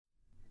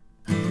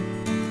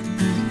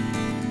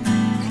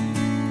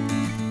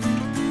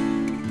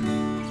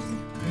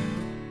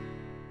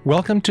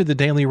Welcome to the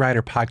Daily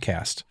Writer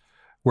Podcast,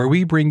 where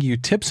we bring you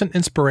tips and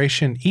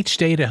inspiration each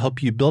day to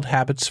help you build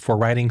habits for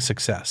writing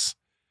success.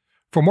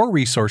 For more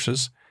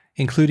resources,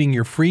 including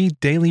your free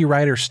Daily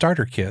Writer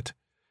Starter Kit,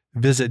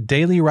 visit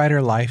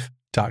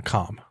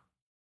dailywriterlife.com.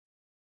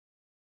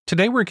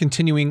 Today we're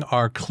continuing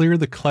our Clear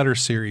the Clutter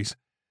series,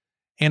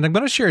 and I'm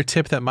going to share a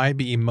tip that might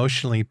be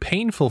emotionally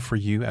painful for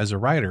you as a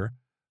writer,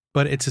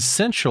 but it's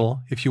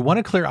essential if you want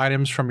to clear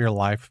items from your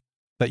life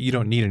that you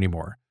don't need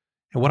anymore.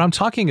 And what I'm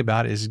talking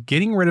about is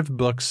getting rid of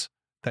books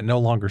that no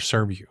longer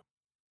serve you.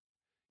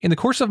 In the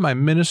course of my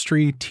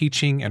ministry,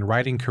 teaching, and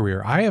writing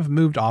career, I have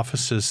moved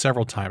offices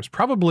several times,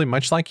 probably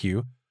much like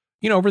you.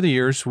 Over the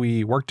years,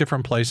 we work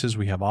different places,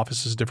 we have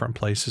offices different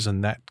places,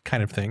 and that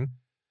kind of thing.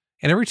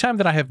 And every time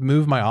that I have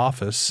moved my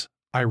office,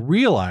 I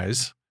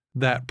realize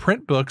that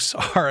print books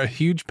are a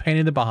huge pain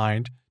in the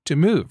behind to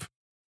move.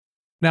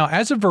 Now,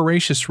 as a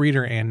voracious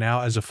reader and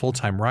now as a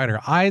full-time writer,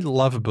 I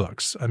love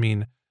books.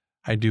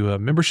 I do a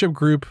membership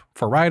group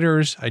for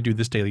writers. I do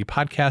this daily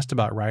podcast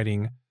about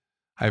writing.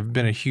 I've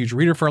been a huge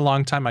reader for a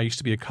long time. I used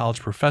to be a college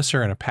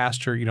professor and a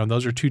pastor.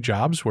 Those are two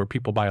jobs where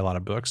people buy a lot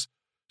of books.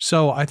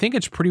 So I think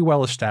it's pretty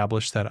well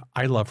established that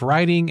I love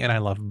writing and I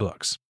love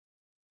books.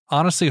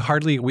 Honestly,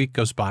 hardly a week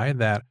goes by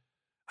that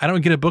I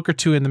don't get a book or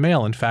two in the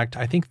mail. In fact,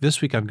 I think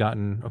this week I've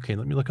gotten, let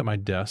me look at my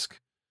desk.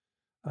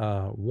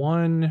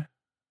 1,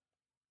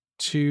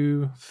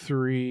 2,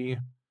 3,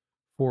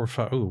 4,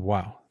 5. Oh,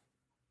 wow.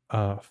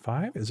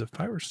 5? Is it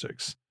 5 or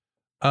 6?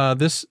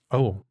 This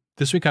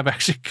week I've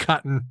actually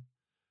gotten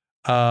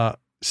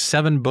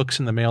 7 books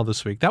in the mail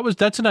this week.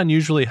 That's an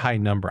unusually high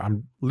number.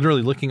 I'm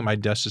literally looking at my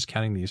desk just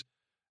counting these.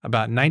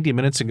 About 90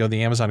 minutes ago,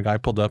 the Amazon guy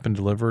pulled up and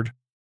delivered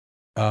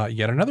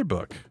yet another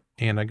book,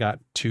 and I got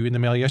 2 in the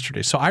mail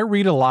yesterday. So I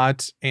read a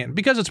lot, and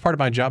because it's part of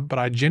my job, but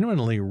I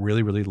genuinely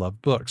really, really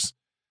love books.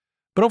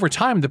 But over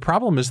time, the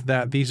problem is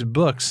that these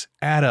books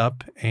add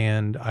up,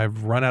 and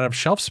I've run out of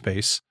shelf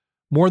space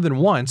more than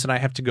once, and I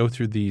have to go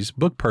through these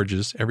book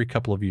purges every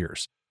couple of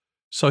years.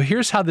 So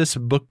here's how this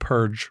book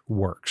purge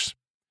works.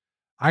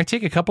 I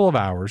take a couple of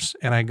hours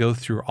and I go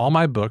through all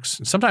my books.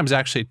 And sometimes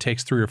actually it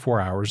takes 3 or 4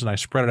 hours, and I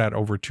spread it out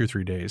over 2 or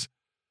 3 days,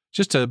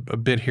 just a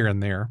bit here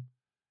and there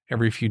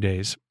every few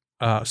days.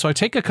 So I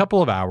take a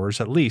couple of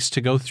hours at least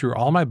to go through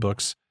all my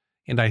books,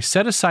 and I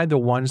set aside the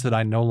ones that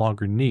I no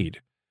longer need.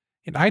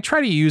 And I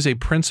try to use a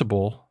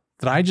principle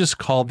that I just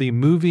call the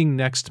moving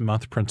next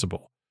month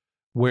principle,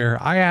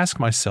 where I ask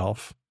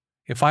myself,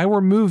 if I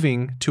were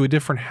moving to a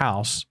different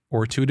house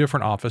or to a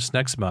different office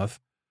next month,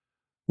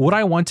 would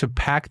I want to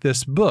pack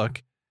this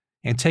book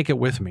and take it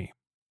with me?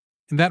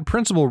 And that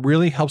principle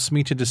really helps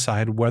me to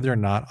decide whether or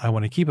not I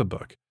want to keep a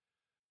book.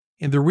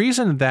 And the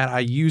reason that I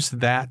use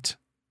that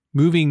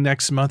moving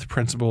next month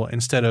principle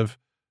instead of,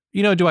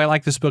 do I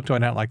like this book? Do I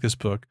not like this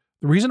book?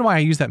 The reason why I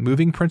use that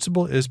moving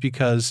principle is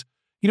because,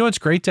 it's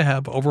great to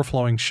have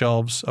overflowing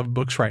shelves of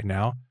books right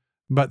now.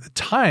 But the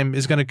time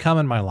is going to come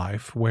in my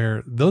life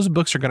where those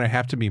books are going to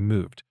have to be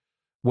moved,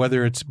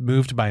 whether it's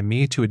moved by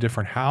me to a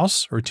different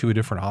house or to a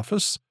different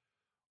office,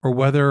 or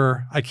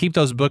whether I keep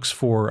those books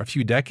for a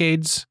few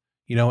decades,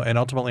 and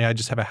ultimately I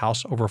just have a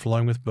house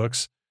overflowing with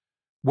books.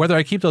 Whether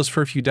I keep those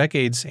for a few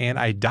decades and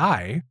I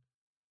die,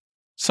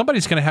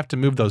 somebody's going to have to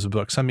move those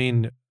books.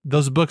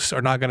 Those books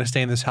are not going to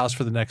stay in this house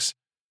for the next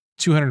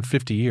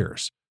 250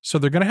 years. So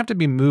they're going to have to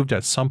be moved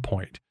at some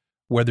point,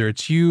 whether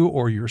it's you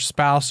or your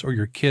spouse or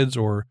your kids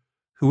or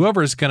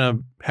whoever is going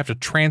to have to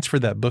transfer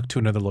that book to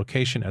another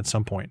location at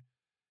some point.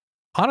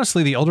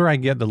 Honestly, the older I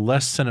get, the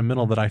less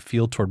sentimental that I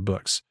feel toward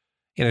books.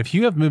 And if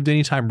you have moved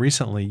anytime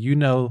recently, you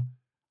know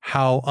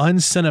how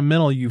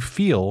unsentimental you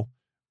feel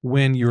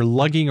when you're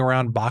lugging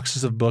around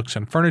boxes of books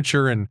and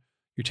furniture and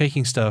you're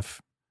taking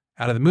stuff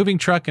out of the moving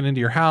truck and into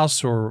your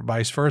house or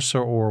vice versa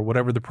or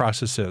whatever the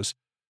process is.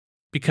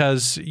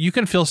 Because you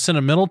can feel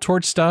sentimental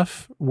towards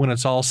stuff when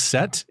it's all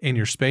set in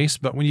your space,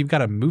 but when you've got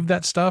to move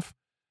that stuff,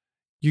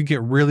 you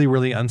get really,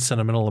 really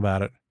unsentimental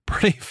about it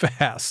pretty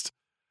fast.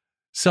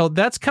 So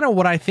that's kind of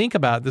what I think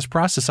about this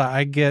process.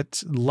 I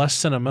get less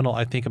sentimental,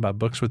 I think, about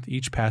books with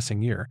each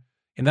passing year.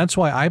 And that's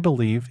why I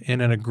believe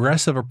in an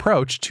aggressive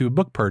approach to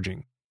book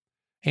purging.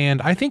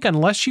 And I think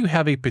unless you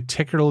have a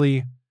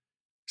particularly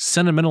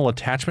sentimental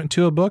attachment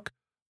to a book,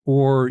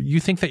 or you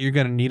think that you're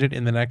going to need it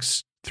in the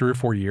next 3 or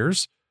 4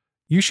 years,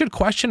 you should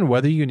question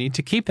whether you need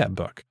to keep that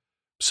book.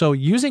 So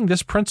using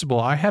this principle,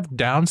 I have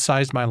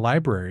downsized my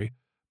library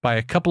by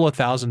a couple of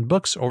thousand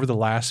books over the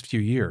last few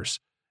years.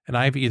 And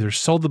I've either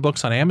sold the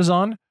books on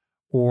Amazon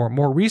or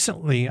more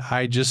recently,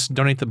 I just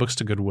donate the books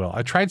to Goodwill.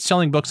 I tried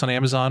selling books on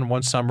Amazon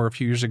one summer a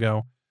few years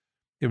ago.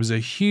 It was a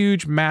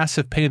huge,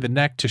 massive pain in the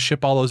neck to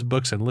ship all those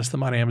books and list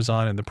them on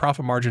Amazon, and the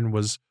profit margin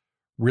was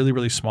really,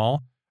 really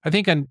small. I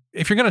think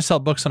if you're going to sell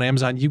books on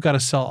Amazon, you've got to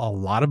sell a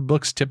lot of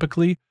books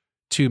typically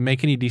to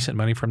make any decent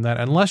money from that,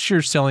 unless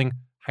you're selling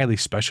highly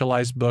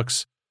specialized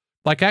books.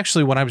 Like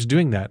actually, when I was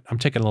doing that, I'm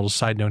taking a little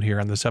side note here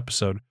on this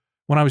episode.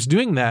 When I was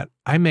doing that,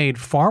 I made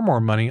far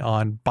more money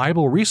on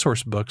Bible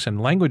resource books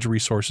and language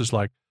resources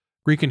like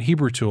Greek and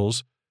Hebrew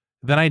tools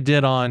than I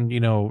did on,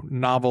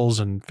 novels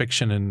and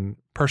fiction and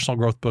personal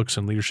growth books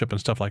and leadership and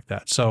stuff like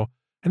that. So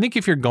I think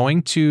if you're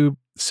going to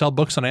sell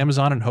books on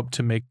Amazon and hope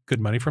to make good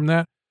money from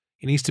that,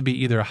 it needs to be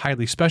either a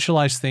highly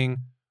specialized thing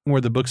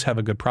where the books have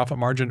a good profit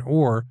margin,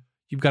 or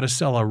you've got to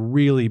sell a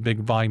really big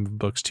volume of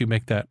books to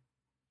make that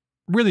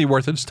really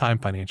worth its time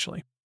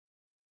financially.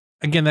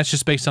 Again, that's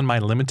just based on my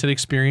limited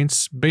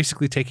experience,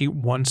 basically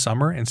taking one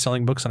summer and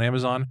selling books on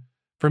Amazon.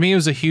 For me, it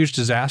was a huge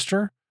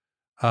disaster.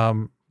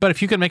 But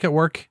if you can make it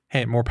work,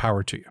 hey, more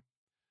power to you.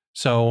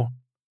 So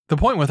the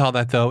point with all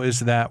that, though,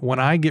 is that when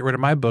I get rid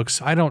of my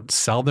books, I don't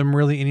sell them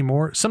really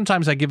anymore.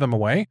 Sometimes I give them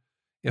away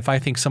if I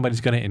think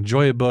somebody's going to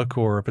enjoy a book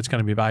or if it's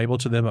going to be valuable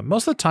to them. But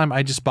most of the time,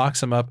 I just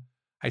box them up.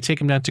 I take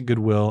them down to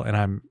Goodwill, and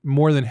I'm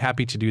more than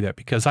happy to do that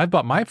because I've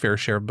bought my fair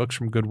share of books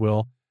from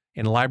Goodwill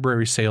in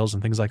library sales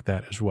and things like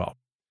that as well.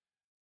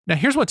 Now,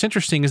 here's what's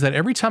interesting is that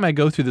every time I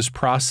go through this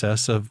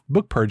process of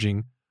book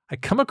purging, I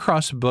come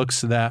across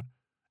books that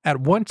at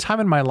one time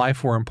in my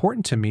life were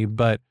important to me,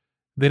 but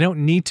they don't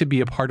need to be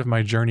a part of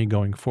my journey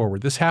going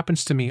forward. This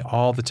happens to me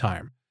all the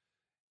time.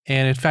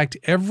 And in fact,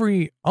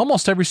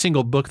 almost every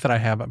single book that I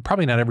have,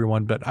 probably not every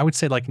one, but I would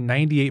say like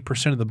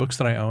 98% of the books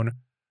that I own,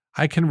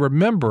 I can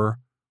remember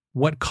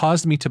what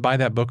caused me to buy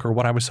that book or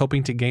what I was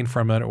hoping to gain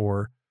from it.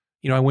 Or,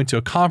 I went to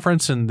a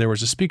conference and there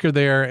was a speaker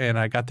there and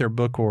I got their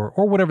book or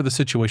whatever the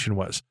situation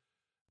was.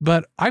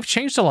 But I've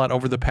changed a lot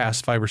over the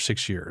past 5 or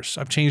 6 years.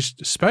 I've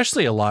changed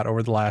especially a lot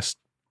over the last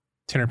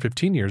 10 or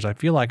 15 years. I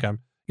feel like I'm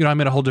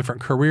in a whole different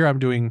career. I'm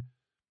doing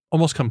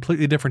almost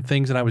completely different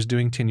things than I was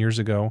doing 10 years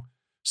ago.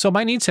 So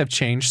my needs have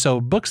changed. So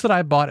books that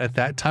I bought at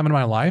that time in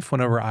my life,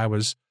 whenever I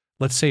was,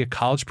 let's say, a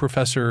college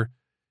professor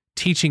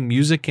teaching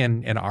music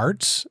and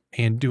arts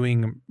and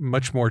doing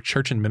much more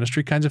church and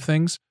ministry kinds of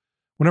things,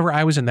 whenever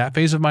I was in that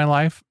phase of my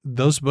life,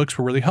 those books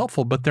were really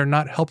helpful, but they're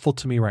not helpful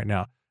to me right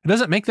now. It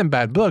doesn't make them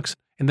bad books,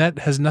 and that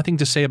has nothing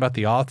to say about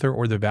the author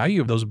or the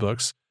value of those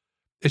books.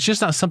 It's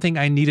just not something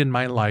I need in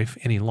my life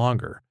any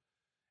longer.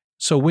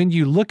 So when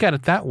you look at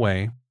it that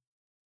way,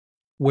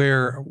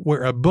 where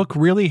a book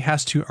really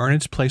has to earn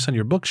its place on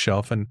your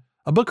bookshelf, and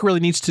a book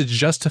really needs to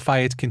justify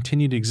its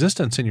continued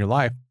existence in your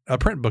life, a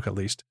print book at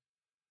least,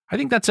 I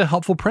think that's a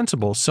helpful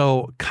principle.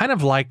 So kind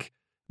of like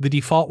the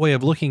default way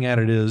of looking at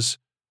it is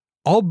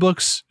all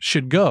books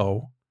should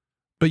go,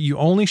 but you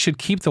only should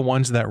keep the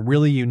ones that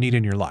really you need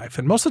in your life.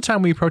 And most of the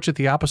time we approach it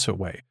the opposite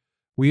way.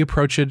 We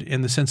approach it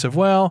in the sense of,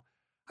 well,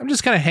 I'm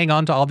just going to hang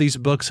on to all these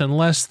books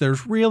unless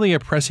there's really a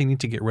pressing need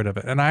to get rid of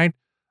it. And I'm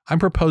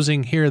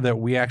proposing here that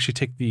we actually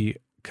take the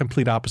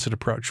complete opposite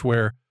approach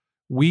where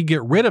we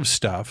get rid of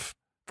stuff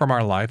from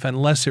our life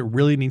unless it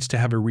really needs to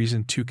have a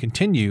reason to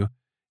continue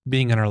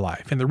being in our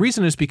life. And the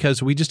reason is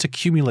because we just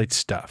accumulate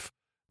stuff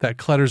that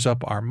clutters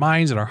up our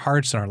minds and our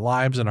hearts and our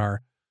lives and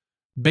our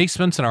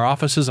basements and our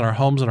offices and our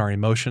homes and our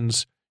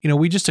emotions.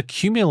 We just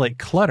accumulate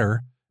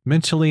clutter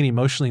mentally and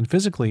emotionally and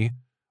physically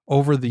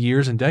over the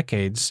years and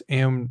decades.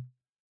 And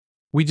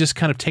we just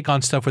kind of take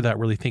on stuff without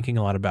really thinking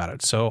a lot about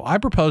it. So I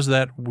propose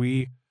that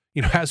we,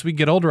 as we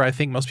get older, I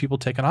think most people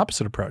take an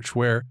opposite approach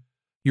where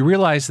you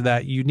realize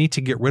that you need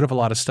to get rid of a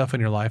lot of stuff in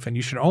your life and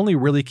you should only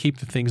really keep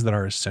the things that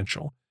are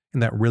essential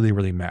and that really,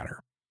 really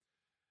matter.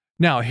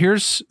 Now,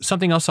 here's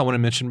something else I want to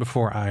mention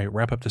before I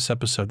wrap up this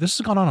episode. This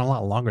has gone on a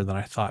lot longer than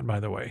I thought,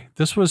 by the way.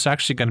 This was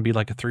actually going to be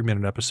like a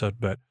 3-minute episode,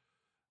 but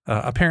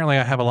apparently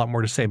I have a lot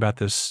more to say about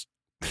this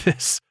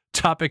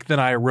topic than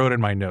I wrote in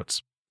my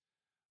notes.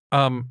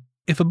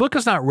 If a book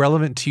is not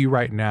relevant to you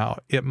right now,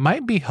 it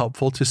might be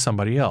helpful to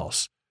somebody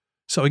else.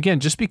 So again,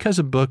 just because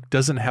a book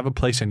doesn't have a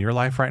place in your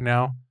life right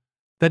now,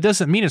 that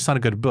doesn't mean it's not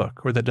a good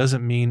book, or that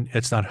doesn't mean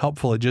it's not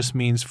helpful. It just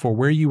means for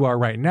where you are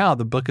right now,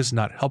 the book is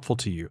not helpful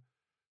to you.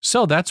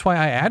 So that's why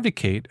I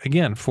advocate,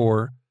 again,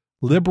 for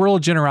liberal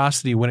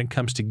generosity when it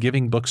comes to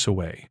giving books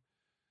away.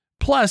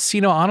 Plus,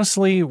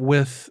 honestly,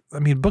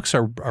 books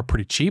are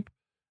pretty cheap,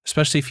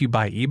 especially if you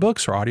buy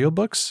ebooks or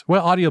audiobooks.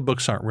 Well,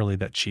 audiobooks aren't really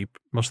that cheap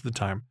most of the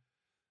time.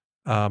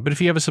 But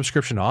if you have a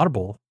subscription to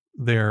Audible,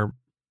 they're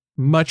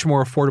much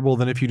more affordable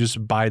than if you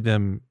just buy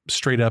them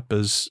straight up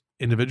as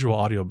individual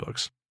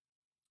audiobooks.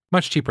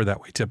 Much cheaper that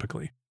way,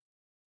 typically.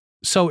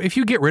 So if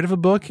you get rid of a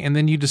book and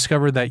then you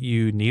discover that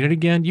you need it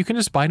again, you can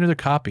just buy another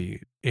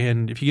copy.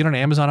 And if you get on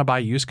Amazon and buy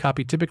a used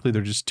copy, typically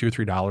they're just $2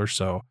 or $3.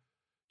 So,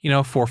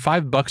 for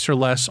 $5 or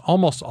less,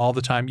 almost all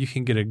the time, you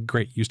can get a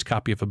great used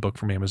copy of a book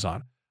from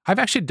Amazon. I've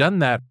actually done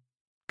that,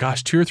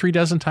 2 or 3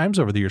 dozen times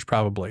over the years,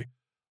 probably,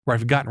 where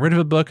I've gotten rid of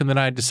a book and then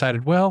I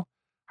decided, well,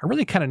 I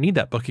really kind of need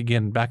that book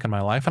again back in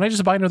my life. And I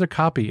just buy another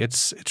copy.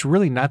 It's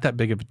really not that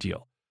big of a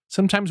deal.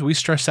 Sometimes we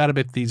stress out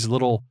about these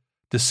little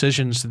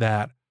decisions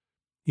that,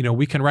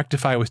 we can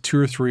rectify with $2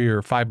 or $3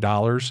 or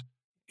 $5.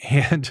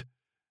 And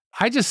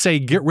I just say,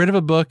 get rid of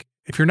a book.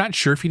 If you're not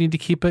sure if you need to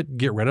keep it,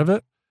 get rid of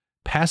it.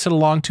 Pass it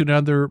along to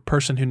another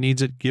person who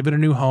needs it. Give it a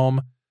new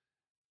home.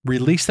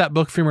 Release that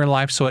book from your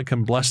life so it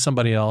can bless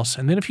somebody else.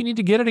 And then if you need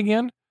to get it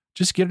again,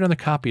 just get another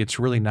copy. It's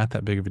really not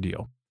that big of a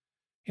deal.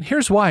 And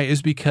here's why,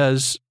 is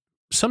because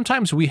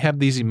sometimes we have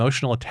these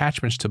emotional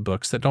attachments to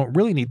books that don't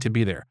really need to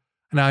be there.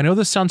 Now, I know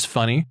this sounds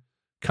funny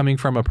coming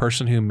from a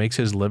person who makes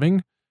his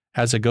living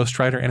as a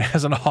ghostwriter and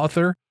as an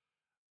author.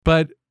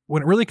 But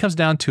when it really comes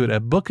down to it, a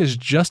book is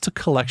just a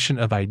collection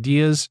of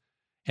ideas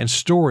and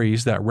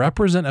stories that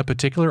represent a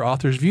particular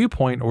author's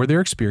viewpoint or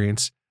their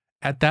experience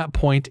at that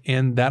point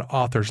in that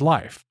author's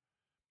life.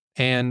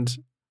 And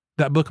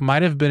that book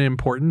might have been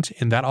important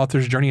in that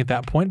author's journey at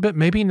that point, but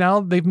maybe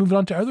now they've moved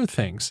on to other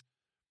things.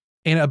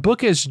 And a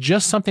book is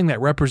just something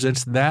that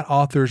represents that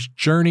author's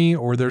journey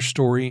or their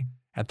story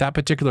at that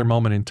particular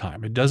moment in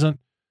time. It doesn't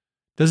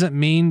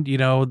mean,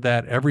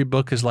 that every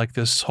book is like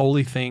this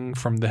holy thing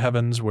from the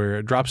heavens where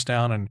it drops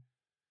down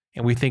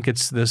and we think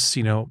it's this,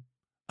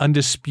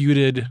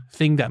 undisputed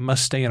thing that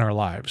must stay in our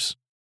lives.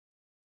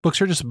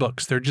 Books are just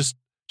books. They're just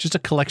a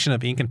collection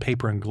of ink and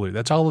paper and glue.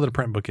 That's all that a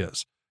print book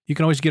is. You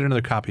can always get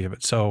another copy of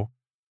it. So,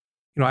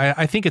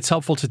 I think it's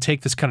helpful to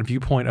take this kind of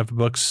viewpoint of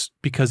books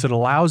because it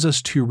allows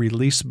us to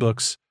release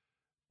books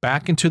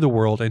back into the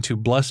world and to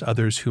bless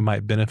others who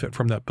might benefit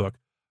from that book,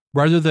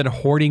 rather than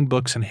hoarding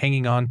books and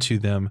hanging on to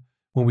them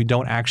when we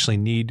don't actually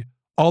need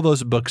all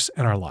those books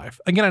in our life.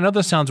 Again, I know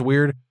this sounds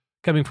weird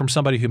coming from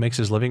somebody who makes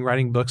his living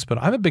writing books, but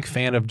I'm a big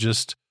fan of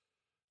just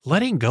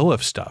letting go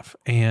of stuff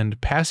and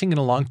passing it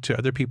along to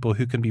other people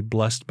who can be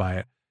blessed by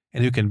it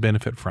and who can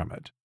benefit from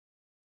it.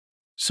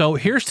 So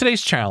here's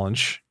today's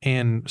challenge.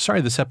 And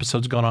sorry, this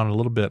episode's gone on a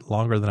little bit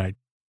longer than I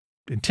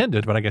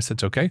intended, but I guess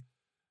it's okay.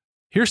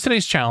 Here's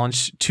today's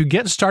challenge. To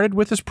get started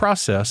with this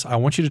process, I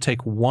want you to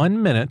take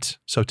 1 minute,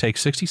 so take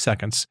 60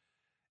 seconds,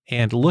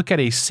 and look at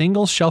a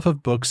single shelf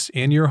of books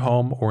in your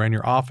home or in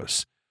your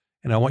office.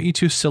 And I want you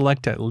to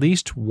select at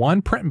least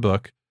one print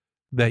book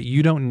that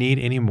you don't need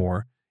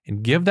anymore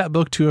and give that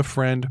book to a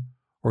friend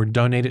or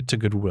donate it to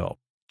Goodwill.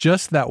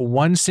 Just that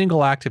one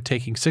single act of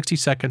taking 60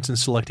 seconds and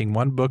selecting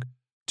one book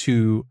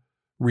to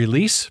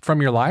release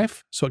from your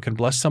life so it can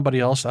bless somebody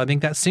else. I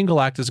think that single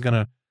act is going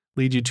to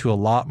lead you to a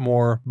lot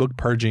more book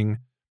purging,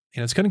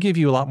 and it's going to give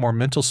you a lot more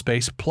mental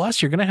space.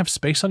 Plus, you're going to have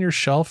space on your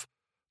shelf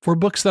for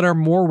books that are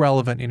more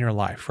relevant in your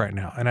life right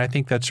now. And I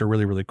think that's a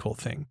really, really cool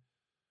thing.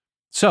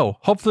 So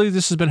hopefully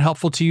this has been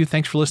helpful to you.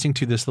 Thanks for listening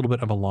to this little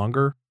bit of a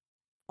longer,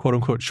 quote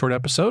unquote, short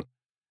episode.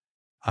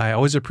 I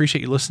always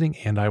appreciate you listening,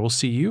 and I will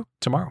see you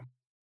tomorrow.